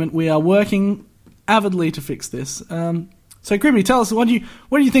 at the moment we are working avidly to fix this. So, Cribby, tell us what do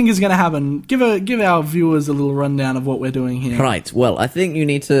you think is going to happen? Give our viewers a little rundown of what we're doing here. Right. Well, I think you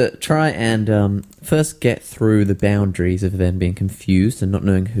need to try and first get through the boundaries of them being confused and not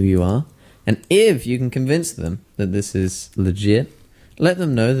knowing who you are. And if you can convince them that this is legit, let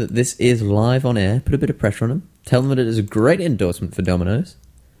them know that this is live on air. Put a bit of pressure on them. Tell them that it is a great endorsement for Domino's.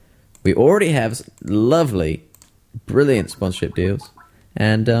 We already have lovely, brilliant sponsorship deals.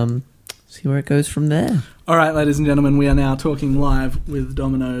 And see where it goes from there. All right, ladies and gentlemen, we are now talking live with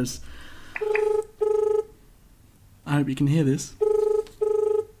Domino's. I hope you can hear this.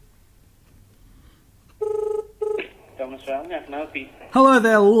 Hello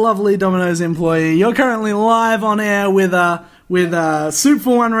there, lovely Domino's employee. You're currently live on air with Soup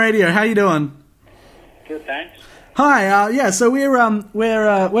for One Radio. How you doing? Good, thanks. Hi. Yeah. So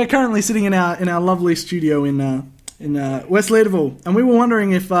we're currently sitting in our lovely studio in West Leederville, and we were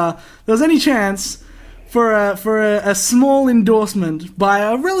wondering if there was any chance for a small endorsement by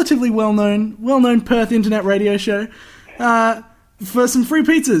a relatively well-known Perth internet radio show for some free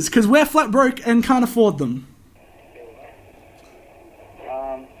pizzas, because we're flat broke and can't afford them.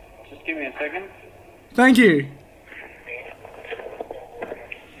 Just give me a second. Thank you.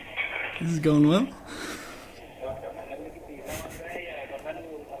 This is going well.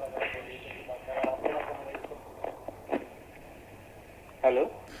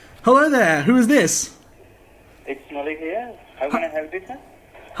 Hello? Hello there. Who is this? It's Malik here. How can I help you, sir?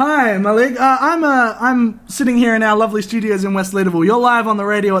 Hi, Malik. I'm sitting here in our lovely studios in West Leederville. You're live on the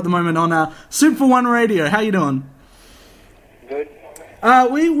radio at the moment on Soup for One Radio. How you doing? Good.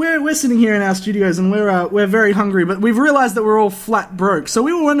 We're sitting here in our studios and we're very hungry, but we've realised that we're all flat broke. So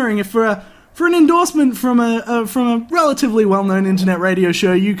we were wondering if for an endorsement from a relatively well-known internet radio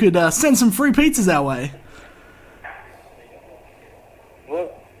show, you could send some free pizzas our way.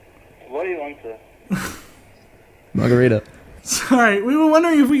 What do you want, sir? Margarita. Sorry, we were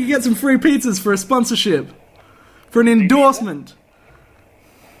wondering if we could get some free pizzas for a sponsorship. For an endorsement.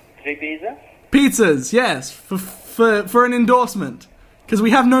 Free pizza? Pizzas, yes. For an endorsement. Because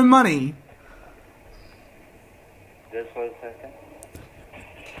we have no money. Just for a second.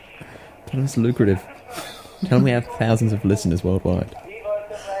 That's lucrative. Tell them we have thousands of listeners worldwide.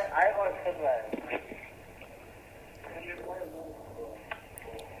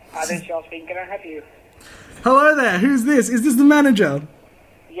 Others shopping, can I help you? Hello there, who's this? Is this the manager?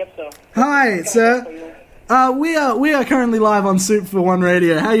 Yep, sir. Hi, sir. We are currently live on Soup for One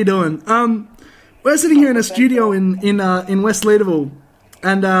Radio. How you doing? We're sitting here in a studio in West Leederville,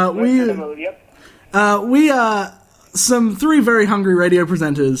 and we are some three very hungry radio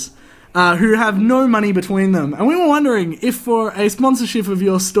presenters who have no money between them, and we were wondering if for a sponsorship of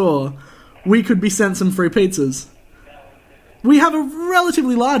your store, we could be sent some free pizzas. We have a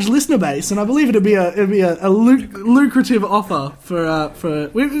relatively large listener base, and I believe it'd be a lucrative offer for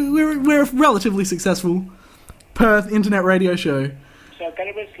we're a relatively successful Perth internet radio show. So can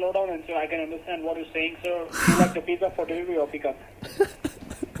you please slow down and so I can understand what you're saying, sir? Do you like the pizza for delivery or pickup?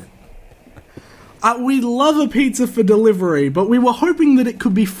 We love a pizza for delivery, but we were hoping that it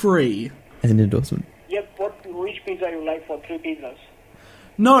could be free. As an endorsement. Yep. Which pizza you like for 3 pizzas?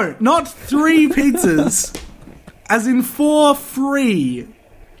 No, not 3 pizzas. As in 4 free.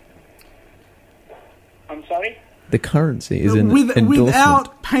 I'm sorry? The currency is in endorsement.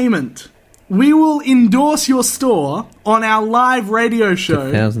 Without payment. We will endorse your store on our live radio show.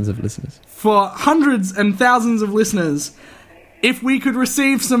 To thousands of listeners. For hundreds and thousands of listeners. If we could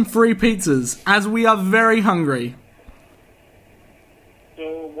receive some free pizzas, as we are very hungry.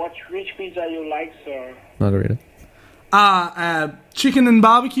 So which pizza you like, sir? Margarita. Chicken and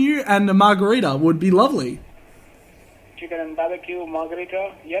barbecue and a margarita would be lovely. Chicken and barbecue,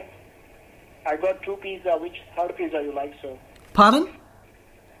 margarita, yep. I got 2 pizza. Which third pizza you like, sir? Pardon?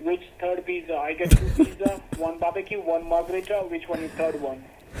 which third pizza? I get 2 pizza, 1 barbecue, 1 margarita. Which one is third one?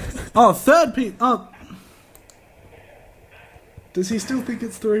 Oh, third pizza. Oh. Does he still think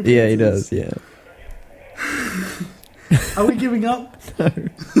it's 3 pizzas? Yeah, he does. Yeah. Are we giving up?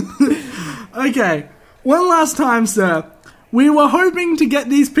 Okay. One last time, sir. We were hoping to get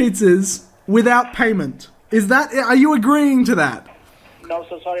these pizzas without payment. Are you agreeing to that? No,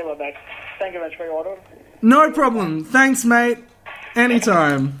 so sorry about that. Thank you very much for your order. No problem. Thanks, mate.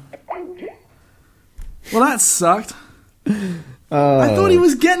 Anytime. Well, that sucked. I thought he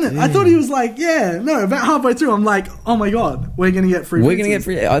was getting it. I thought he was like, yeah, no, about halfway through, I'm like, oh my god, we're going to get free We're pizzas. going to get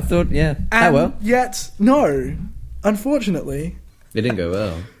free. I thought, yeah. And well. yet, no. Unfortunately, It didn't go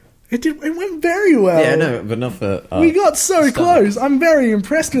well. it went very well. Yeah, no, but not for. We got so Stop. close. I'm very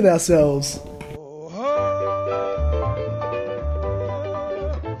impressed with ourselves.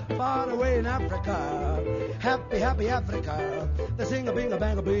 Far away in Africa, happy, happy Africa. They sing a bing a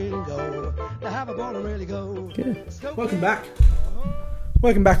bang a bingo. They have a ball and really go. Welcome back.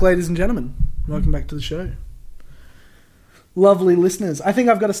 Welcome back, ladies and gentlemen. Welcome back to the show. Lovely listeners. I think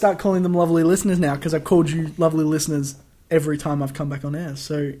I've got to start calling them lovely listeners now because I've called you lovely listeners every time I've come back on air.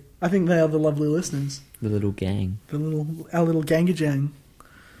 So I think they are the lovely listeners. The little gang. Our little gangajang.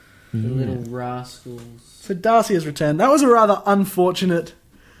 The little rascals. So Darcy has returned. That was a rather unfortunate,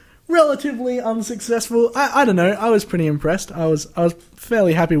 relatively unsuccessful. I don't know. I was pretty impressed. I was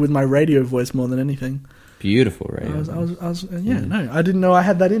fairly happy with my radio voice more than anything. Beautiful radio. I didn't know I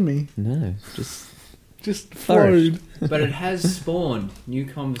had that in me. No, Just Flourished. flowed. But it has spawned new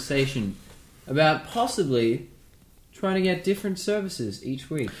conversation about possibly trying to get different services each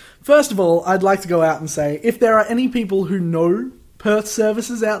week. First of all, I'd like to go out and say, if there are any people who know Perth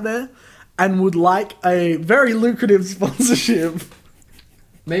services out there and would like a very lucrative sponsorship,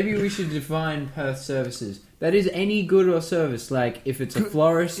 Maybe we should define Perth services. That is any good or service, like if it's a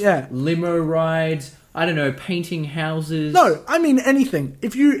florist, yeah. limo rides, I don't know, painting houses. no, I mean anything.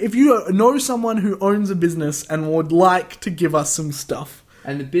 If you know someone who owns a business and would like to give us some stuff,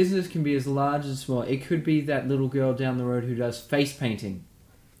 And the business can be as large as small. It could be that little girl down the road who does face painting.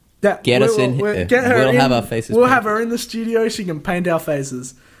 Get us in here. We'll have our faces We'll painted. have her in the studio. She can paint our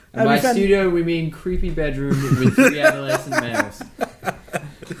faces. And by studio, we mean creepy bedroom with 3 adolescent males.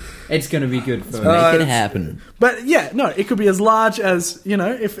 It's going to be good for us. Make it happen. But yeah, no, it could be as large as,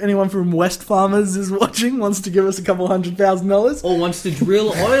 if anyone from West Farmers is watching, wants to give us a couple $100,000. Or wants to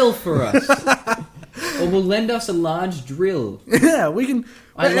drill oil for us. Or will lend us a large drill. Yeah, we can.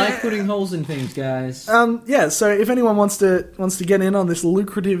 I like putting holes in things, guys. Yeah, so if anyone wants to get in on this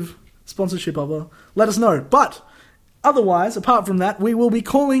lucrative sponsorship offer, let us know. But otherwise, apart from that, we will be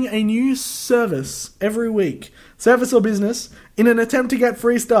calling a new service every week, service or business, in an attempt to get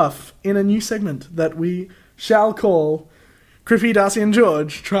free stuff in a new segment that we shall call Crippy, Darcy and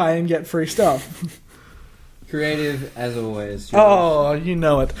George Try and Get Free Stuff. Creative as always. George. Oh, you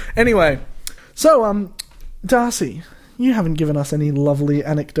know it. Anyway, so, Darcy, you haven't given us any lovely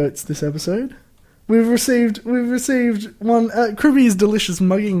anecdotes this episode. We've received one, Crippy's delicious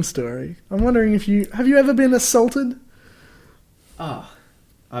mugging story. I'm wondering have you ever been assaulted? Ah,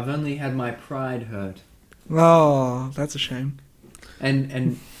 I've only had my pride hurt. Oh, that's a shame.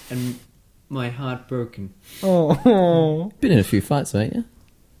 And my heart broken. Oh, Been in a few fights, mate, yeah?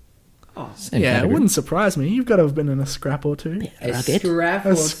 Oh, Same yeah, it category. wouldn't surprise me. You've got to have been in a scrap or two. a Rugged. scrap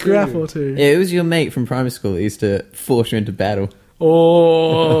A scrap or two. Yeah, it was your mate from primary school that used to force you into battle.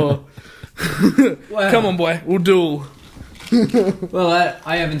 Oh, Well, come on, boy, we'll duel. Well,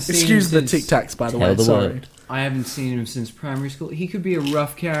 I haven't seen Excuse him the since, tic tacs, by the Tell way. the Sorry. word. I haven't seen him since primary school. He could be a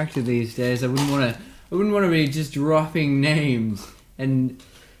rough character these days. I wouldn't want to be just dropping names and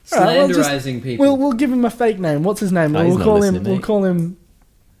All right, well, just- slanderizing people. We'll give him a fake name. What's his name? Oh, he's we'll not call him. listening, We'll mate. call him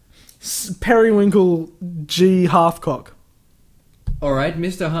Periwinkle G Halfcock. All right,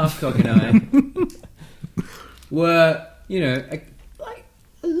 Mr. Halfcock and I were,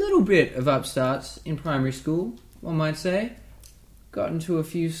 a little bit of upstarts in primary school, one might say. Got into a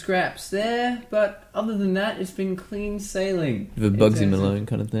few scraps there, but other than that, it's been clean sailing. The Bugsy Exactly. Malone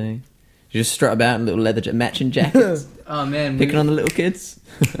kind of thing. You just strut about in little leather matching jackets, Oh man, picking on the little kids.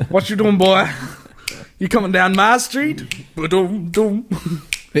 What you doing, boy? You coming down my street? Ba-dum-dum.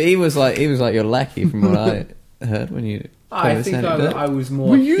 But he was like your lackey from what I heard when you. I told think us I anecdote. was more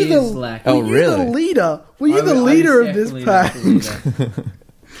Were you his the- lackey. Oh, Were you really? the leader? Were you I the was leader of this definitely pack? not the leader.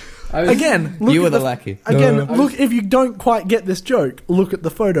 I was, Again, look You at were the lackey. Again, look, if you don't quite get this joke, look at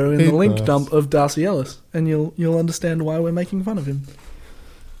the photo in the link Pass. dump of Darcy Ellis, and you'll understand why we're making fun of him.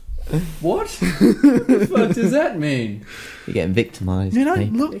 what? What the fuck does that mean? You're getting victimised. You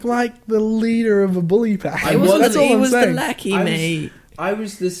don't look like the leader of a bully pack. I wasn't- That's all he I'm was saying. the lackey, I was- mate. I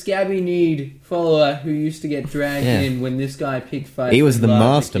was the scabby-kneed follower who used to get dragged Yeah. in when this guy picked fights. He was with the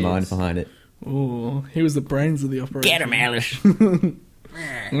larger mastermind kids. behind it. Ooh, he was the brains of the operation. Get him, Alice.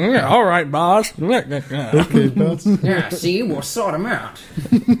 Yeah, all right, boss. Okay, boss. Yeah, see, we'll sort him out.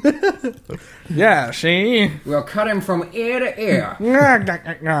 Yeah, see? We'll cut him from ear to ear.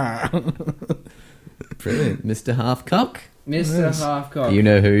 Brilliant. Mr. Halfcock. Mr. Halfcock. You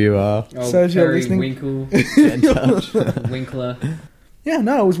know who you are. Oh, So if you're Perry listening- Winkle. Get in touch. Winkler. Yeah,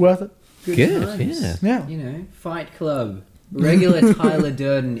 no, it was worth it. Good, times. yeah. Yeah. You know, Fight Club. Regular Tyler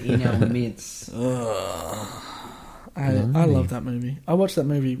Durden in our midst. I love that movie. I watched that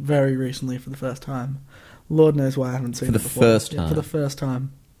movie very recently for the first time. Lord knows why I haven't seen For it the before. first Yeah, time. for the first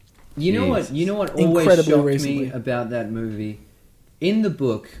time. You know what? Jesus. You know what always Incredibly shocked recently. me about that movie? In the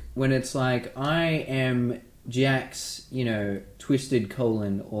book, when it's like, I am Jack's, twisted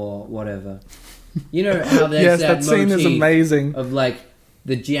colon or whatever. You know how there's Yes, that that scene is motif amazing. of like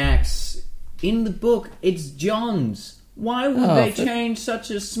the Jacks. In the book, it's John's. Why would Oh, they for change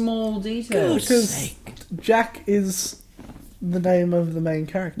such a small detail? Because Jack is the name of the main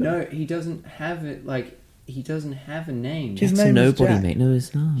character. No, he doesn't have it. Like, he doesn't have a name. His It's name is nobody, Jack. mate. No,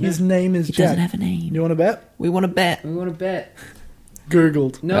 it's not. His name is He Jack. doesn't have a name. You want to bet? We want to bet. We want to bet.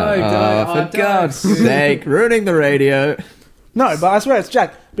 Googled. No, Oh, don't. for God's sake, ruining the radio. No, but I swear it's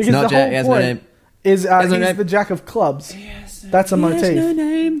Jack. Because It's not the Jack. whole He has no point name. is has no he's name. the Jack of clubs. Yes. That's a He motif. has no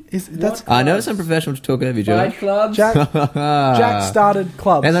name. That's I know it's unprofessional to talk over you, Fight George. clubs. Jack started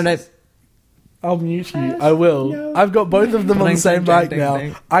clubs. Has no name. I'll mute you. I will. I've got both of them on the Ding, same ding, mic ding, now.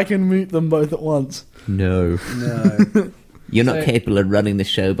 ding. I can mute them both at once. No. No. You're not So- capable of running the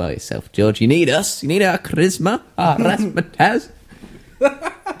show by yourself, George. You need us. You need our charisma, our razzmatazz,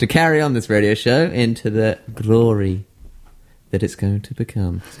 to carry on this radio show into the glory that it's going to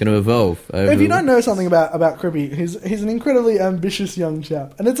become. It's going to evolve over... If you don't know something about Crippy, he's an incredibly ambitious young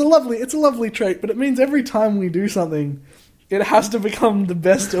chap, and it's a lovely trait. But it means every time we do something, it has to become the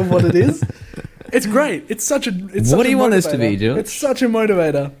best of what it is. It's great. It's such a. It's What such do a you want this to motivator. be, George? It's such a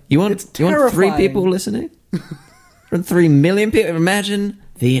motivator. You want, It's you want 3 terrifying. people listening? From 3 million people? Imagine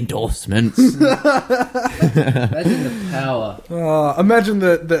the endorsements. Imagine the power. Imagine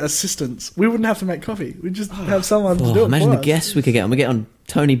the assistants. We wouldn't have to make coffee. We'd just have someone to do it. Imagine for the us. guests we could get on. We get on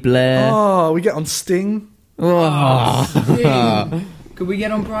Tony Blair. Oh, we get on Sting. Sting. Could we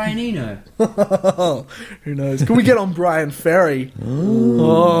get on Brian Eno? Who knows? Can we get on Brian Ferry?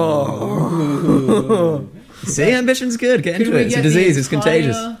 Oh. See, ambition's good. Get Could into we it. It's a get disease. the It's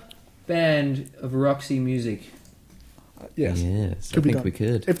contagious. entire band of Roxy Music? Yes. Yes, I Could be think done. we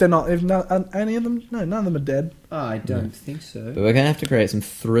could. If any of them, no, none of them are dead. Oh, I don't think so. But we're going to have to create some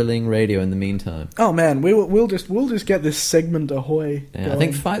thrilling radio in the meantime. Oh man, we'll just get this segment ahoy. Yeah, I going.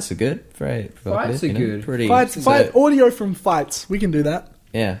 think fights are good. Very provocative, Fights are good. Pretty. fight audio from fights. We can do that.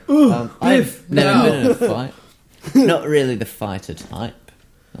 Yeah. Biff, I've never no. been in a fight. Not really the fighter type.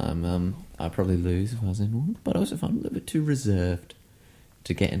 I'd probably lose if I was in one, but also if I'm a little bit too reserved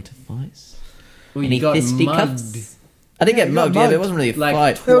to get into fights. Well, Any you got fisticuffs? mugged. I did get you got mugged, yeah, but it mugged. wasn't really a Like,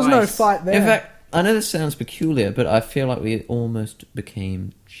 fight. There was no Twice. fight there. In fact, I know this sounds peculiar, but I feel like we almost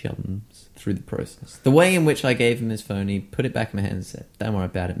became chums through the process. The way in which I gave him his phone, he put it back in my hand and said, "Don't worry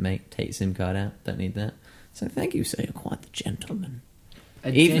about it, mate. Take your SIM card out. Don't need that." So thank you, sir. You're quite the gentleman. A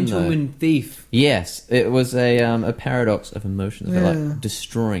Even gentleman thief. Yes, it was a paradox of emotions. I felt Yeah. like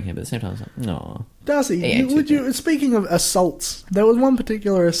destroying him, but at the same time, I was like, "No." Darcy, He ain't would too you? Speaking of assaults, there was one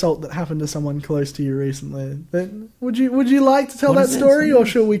particular assault that happened to someone close to you recently. Would you like to tell What that is it? story, or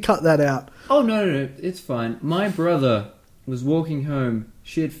shall we cut that out? Oh, no, it's fine. My brother was walking home,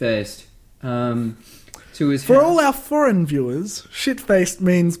 shit-faced, to his For house. all our foreign viewers, shit-faced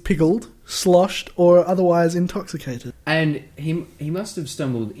means pickled, sloshed, or otherwise intoxicated. And he must have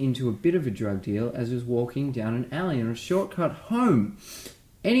stumbled into a bit of a drug deal as he was walking down an alley on a shortcut home.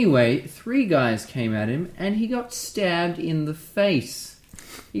 Anyway, 3 guys came at him, and he got stabbed in the face.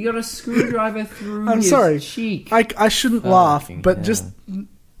 He got a screwdriver through I'm his sorry. cheek. I shouldn't laugh, Fucking but hell. just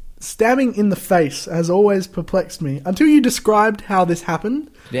stabbing in the face has always perplexed me. Until you described how this happened,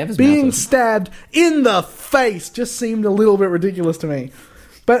 Did he have his being mouth stabbed in the face just seemed a little bit ridiculous to me.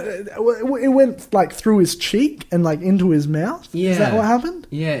 But it went like through his cheek and like into his mouth. Is that Yeah. what happened?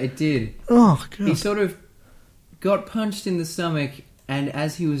 Yeah, it did. Oh He god! sort of got punched in the stomach, and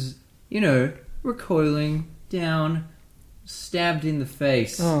as he was, recoiling down, stabbed in the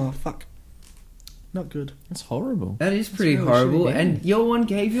face. Oh fuck! Not good. That's horrible. That is pretty really horrible, shitty, yeah. and your one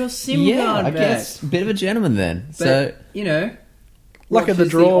gave your SIM Yeah, card I back. guess. A bit of a gentleman then. But, So, Luck of the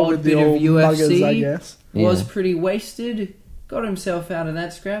watches draw odd with the bit of old muggers, I guess. was Yeah. pretty wasted, got himself out of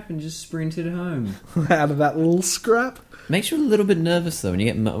that scrap and just sprinted home. Out of that little scrap. Makes you a little bit nervous though when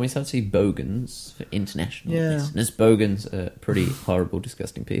you start to see bogans for international Yeah. listeners. Bogans are pretty horrible,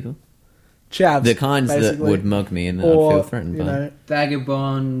 disgusting people. Chavs. The kinds that basically. would mug me and that Or, I'd feel threatened you by. know,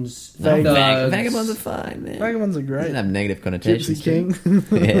 Vagabonds, Vag- thugs. Vagabonds are fine, man. vagabonds are Doesn't great. have negative connotations. Gypsy to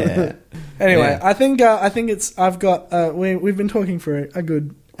King. it. Yeah. Anyway, Yeah. I think it's. I've got. We've been talking for a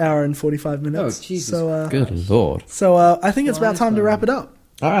good hour and 45 minutes. Oh, Jesus So, Good lord. I think it's about time to wrap it up.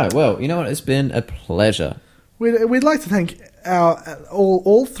 All right. Well, you know what? It's been a pleasure. We'd like to thank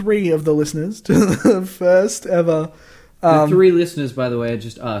all three of the listeners to the first ever. The 3 listeners, by the way, are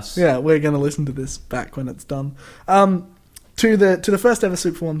just us. Yeah, we're going to listen to this back when it's done. To the first ever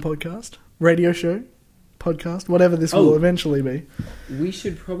Soup for One podcast, radio show, podcast, whatever this will eventually be. We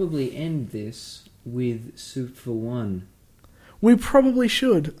should probably end this with Soup for One. We probably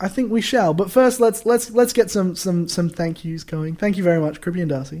should. I think we shall. But first, let's get some thank yous going. Thank you very much, Crippy and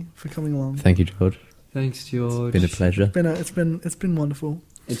Darcy, for coming along. Thank you, George. Thanks, George. Been a pleasure. It's been wonderful.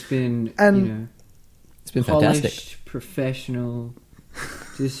 It's been, And- It's been polished, fantastic. professional,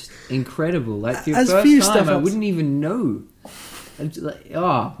 just incredible. Like the As first few time, I stuff-ups. wouldn't even know. It's like,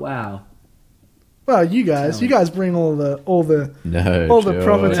 oh wow! Well, you guys bring all the No, the George.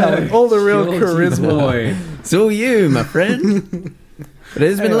 proper talent, all the real Georgie charisma. boy. It's all you, my friend. But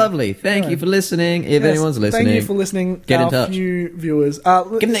it's been Anyway, lovely. Thank you for listening. If Yes, anyone's listening, thank you for listening. Get in our touch. few viewers.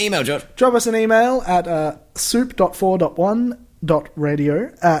 give them the email, George. Drop us an email at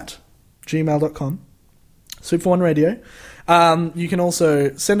soup.4.1.radio@gmail.com. Soup for One Radio. You can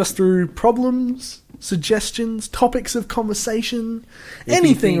also send us through problems, suggestions, topics of conversation, If you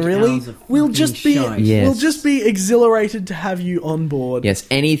anything think really. owls are We'll fucking just be shite. Yes. we'll just be exhilarated to have you on board. Yes,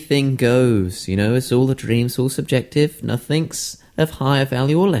 anything goes. You know, it's all a dream, it's all subjective. Nothing's of higher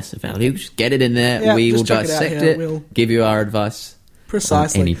value or lesser value. Just get it in there. Yeah, We will just check it out dissect here. it, We'll- give you our advice.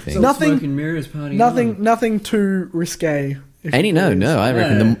 Precisely. On anything. So Nothing- smoke and mirrors party. on. Nothing too risque. if you No, please. I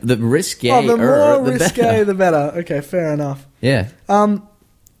reckon the risque Oh, the more the risque, better. the better. Okay, fair enough. Yeah.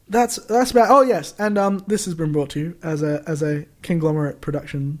 That's about. Oh yes, and this has been brought to you as a conglomerate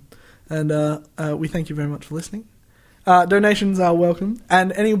production, and we thank you very much for listening. Donations are welcome,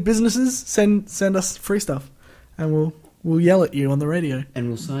 and any businesses send us free stuff, and we'll yell at you on the radio. And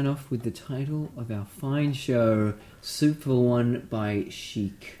we'll sign off with the title of our fine show, Soup for One by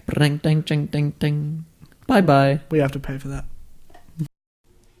Chic. Ding, ding, ding, ding, ding. Bye-bye. We have to pay for that.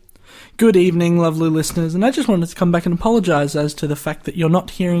 Good evening, lovely listeners, and I just wanted to come back and apologise as to the fact that you're not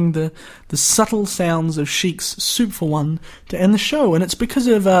hearing the subtle sounds of Chic's Soup for One to end the show, and it's because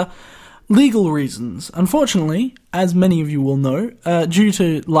of legal reasons. Unfortunately, as many of you will know, due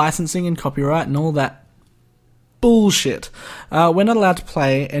to licensing and copyright and all that bullshit, we're not allowed to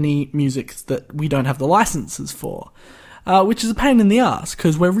play any music that we don't have the licenses for, which is a pain in the ass,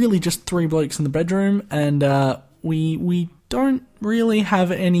 because we're really just 3 blokes in the bedroom, and we don't really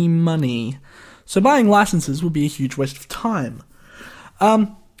have any money. So buying licenses would be a huge waste of time.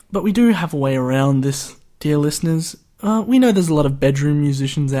 But we do have a way around this, dear listeners. We know there's a lot of bedroom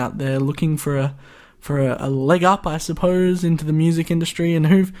musicians out there looking for a leg up, I suppose, into the music industry, and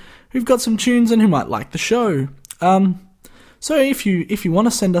who've got some tunes and who might like the show. So if you want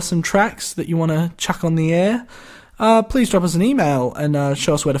to send us some tracks that you want to chuck on the air, please drop us an email and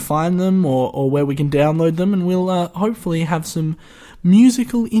show us where to find them or where we can download them, and we'll hopefully have some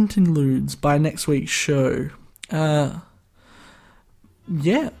musical interludes by next week's show.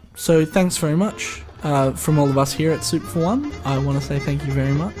 Yeah, so thanks very much from all of us here at Soup for One. I want to say thank you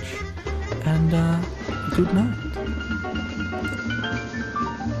very much, and good night.